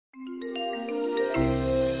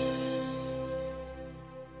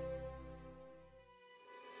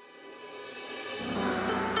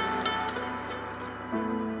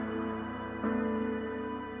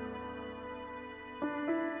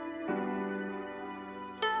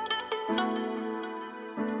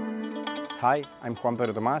Hi, I'm Juan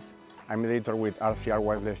Pedro Tomás. I'm editor with RCR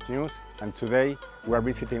Wireless News, and today we are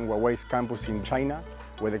visiting Huawei's campus in China,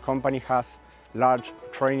 where the company has large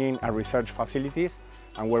training and research facilities,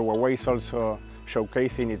 and where Huawei is also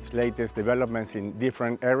showcasing its latest developments in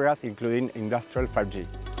different areas, including industrial 5G.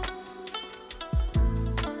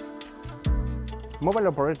 Mobile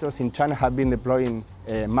operators in China have been deploying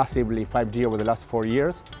massively 5G over the last 4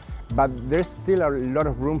 years, but there's still a lot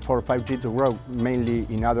of room for 5G to grow, mainly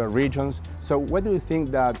in other regions. So what do you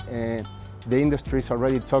think that the industry is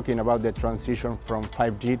already talking about the transition from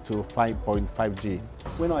 5G to 5.5G?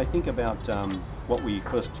 When I think about what we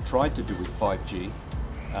first tried to do with 5G,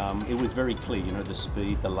 it was very clear, the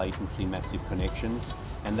speed, the latency, massive connections,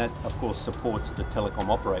 and that of course supports the telecom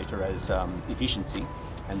operator as efficiency,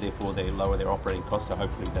 and therefore they lower their operating costs, so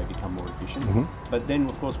hopefully they become more efficient. But then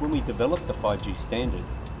of course when we developed the 5G standard,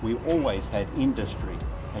 we always had industry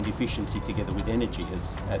and efficiency together with energy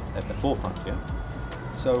as at the forefront here.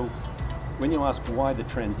 So when you ask why the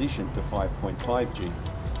transition to 5.5G,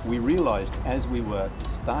 we realized as we were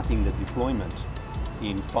starting the deployment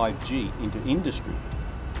in 5G into industry,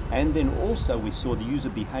 and then also we saw the user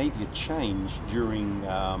behavior change during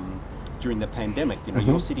the pandemic.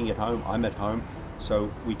 You're sitting at home, I'm at home,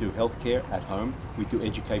 so we do healthcare at home, we do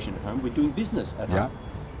education at home, we're doing business at home.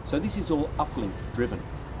 So this is all uplink driven.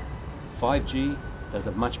 5G does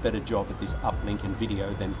a much better job at this uplink and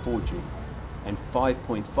video than 4G. And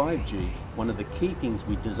 5.5G, one of the key things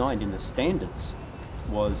we designed in the standards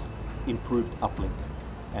was improved uplink.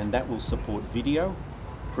 And that will support video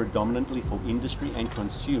predominantly for industry and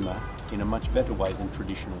consumer in a much better way than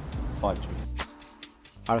traditional 5G.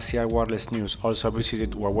 RCR Wireless News also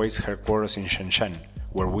visited Huawei's headquarters in Shenzhen,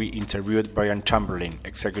 where we interviewed Brian Chamberlain,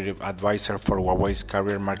 Executive Advisor for Huawei's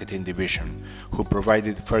Carrier Marketing Division, who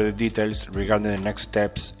provided further details regarding the next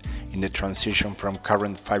steps in the transition from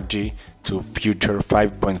current 5G to future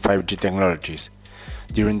 5.5G technologies.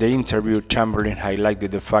 During the interview, Chamberlain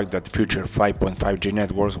highlighted the fact that future 5.5G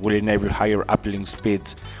networks will enable higher uplink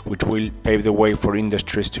speeds, which will pave the way for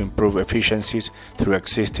industries to improve efficiencies through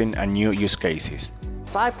existing and new use cases.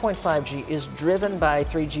 5.5G is driven by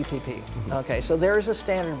 3GPP. Okay, so there is a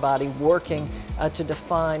standard body working to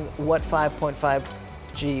define what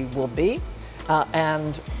 5.5G will be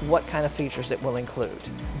and what kind of features it will include.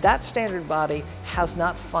 That standard body has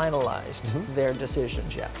not finalized their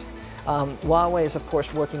decisions yet. Huawei is of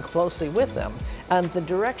course working closely with them, and the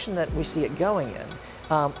direction that we see it going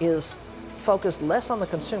in is focused less on the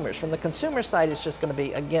consumers. From the consumer side, it's just going to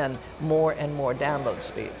be, again, more and more download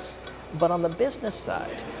speeds. But on the business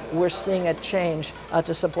side, we're seeing a change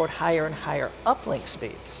to support higher and higher uplink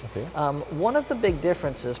speeds. One of the big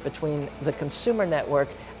differences between the consumer network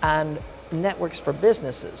and networks for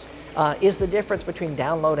businesses is the difference between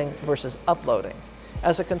downloading versus uploading.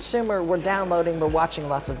 As a consumer, we're downloading, we're watching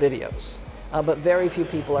lots of videos, but very few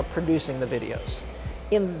people are producing the videos.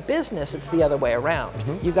 In business, it's the other way around.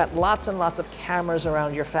 You've got lots and lots of cameras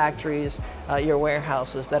around your factories, your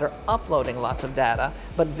warehouses that are uploading lots of data,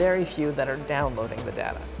 but very few that are downloading the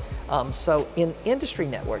data. So in industry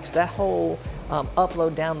networks, that whole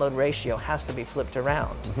upload-download ratio has to be flipped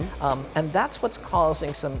around. And that's what's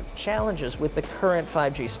causing some challenges with the current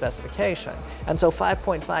 5G specification. And so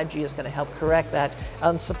 5.5G is going to help correct that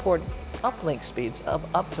and support uplink speeds of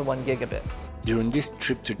up to 1 gigabit. During this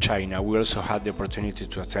trip to China, we also had the opportunity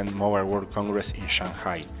to attend Mobile World Congress in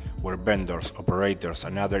Shanghai, where vendors, operators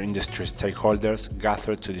and other industry stakeholders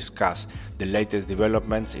gathered to discuss the latest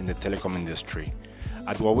developments in the telecom industry.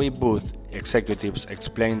 At Huawei booth, executives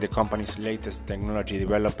explained the company's latest technology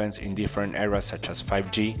developments in different areas such as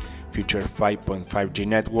 5G, future 5.5G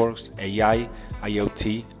networks, AI,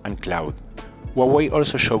 IoT and cloud. Huawei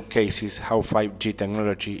also showcases how 5G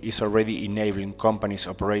technology is already enabling companies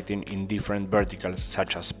operating in different verticals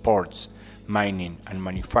such as ports, mining and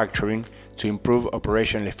manufacturing to improve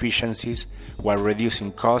operational efficiencies while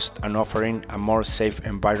reducing cost and offering a more safe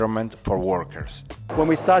environment for workers. When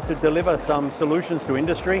we start to deliver some solutions to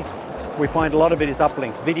industry, we find a lot of it is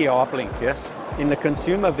uplink, video uplink, yes? In the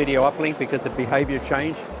consumer, video uplink because of behavior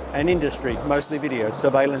change, and industry, mostly video,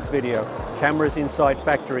 surveillance video, cameras inside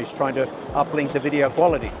factories trying to uplink the video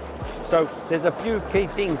quality. So there's a few key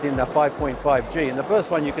things in the 5.5G, and the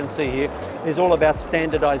first one you can see here is all about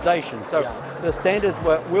standardization. So the standards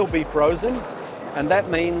will be frozen, and that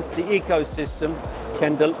means the ecosystem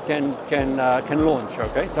can launch,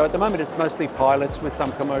 okay? So at the moment it's mostly pilots with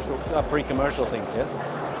some commercial, pre-commercial things, yes?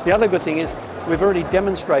 The other good thing is we've already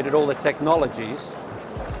demonstrated all the technologies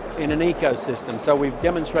in an ecosystem. So we've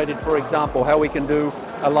demonstrated, for example, how we can do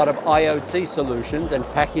a lot of IoT solutions and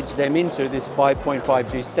package them into this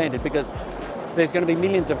 5.5G standard, because there's going to be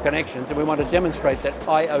millions of connections, and we want to demonstrate that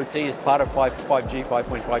IoT is part of 5G,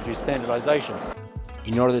 5.5G standardization.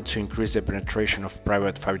 In order to increase the penetration of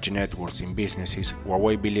private 5G networks in businesses,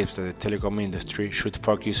 Huawei believes that the telecom industry should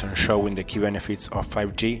focus on showing the key benefits of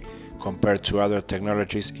 5G compared to other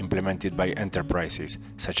technologies implemented by enterprises,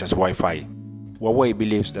 such as Wi-Fi. Huawei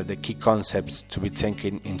believes that the key concepts to be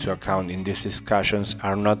taken into account in these discussions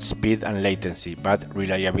are not speed and latency, but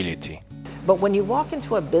reliability. But when you walk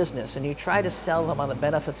into a business and you try to sell them on the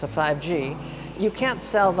benefits of 5G, you can't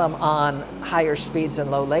sell them on higher speeds and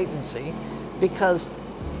low latency, because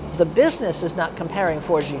the business is not comparing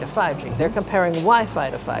 4G to 5G. They're comparing Wi-Fi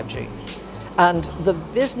to 5G. And the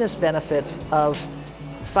business benefits of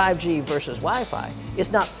 5G versus Wi-Fi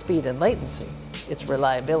is not speed and latency, it's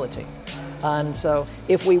reliability. And so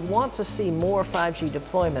if we want to see more 5G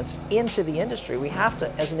deployments into the industry, we have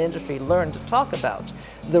to, as an industry, learn to talk about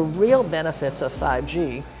the real benefits of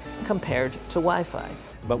 5G compared to Wi-Fi.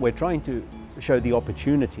 But we're trying to show the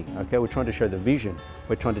opportunity, okay? We're trying to show the vision.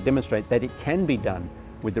 We're trying to demonstrate that it can be done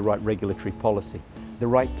with the right regulatory policy, the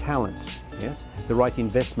right talent, yes, the right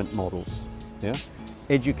investment models, yeah,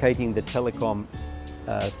 educating the telecom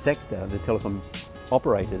sector, the telecom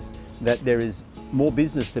operators, that there is more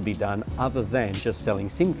business to be done other than just selling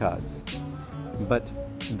SIM cards. But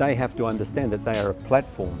they have to understand that they are a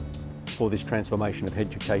platform for this transformation of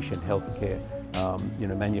education, healthcare,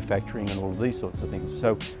 manufacturing and all of these sorts of things.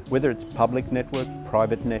 So whether it's public network,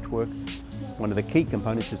 private network, one of the key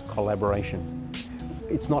components is collaboration.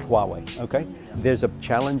 It's not Huawei, okay? There's a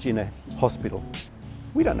challenge in a hospital.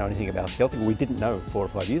 We don't know anything about health. We didn't know 4 or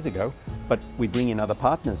 5 years ago, but we bring in other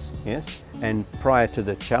partners, yes? And prior to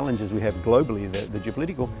the challenges we have globally, the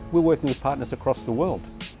geopolitical, we're working with partners across the world,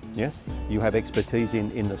 yes? You have expertise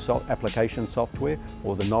in the application software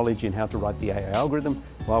or the knowledge in how to write the AI algorithm.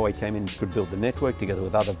 Huawei came in, could build the network together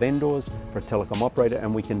with other vendors for a telecom operator,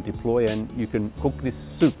 and we can deploy, and you can cook this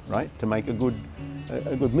soup, right, to make a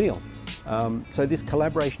good meal. So this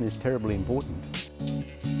collaboration is terribly important.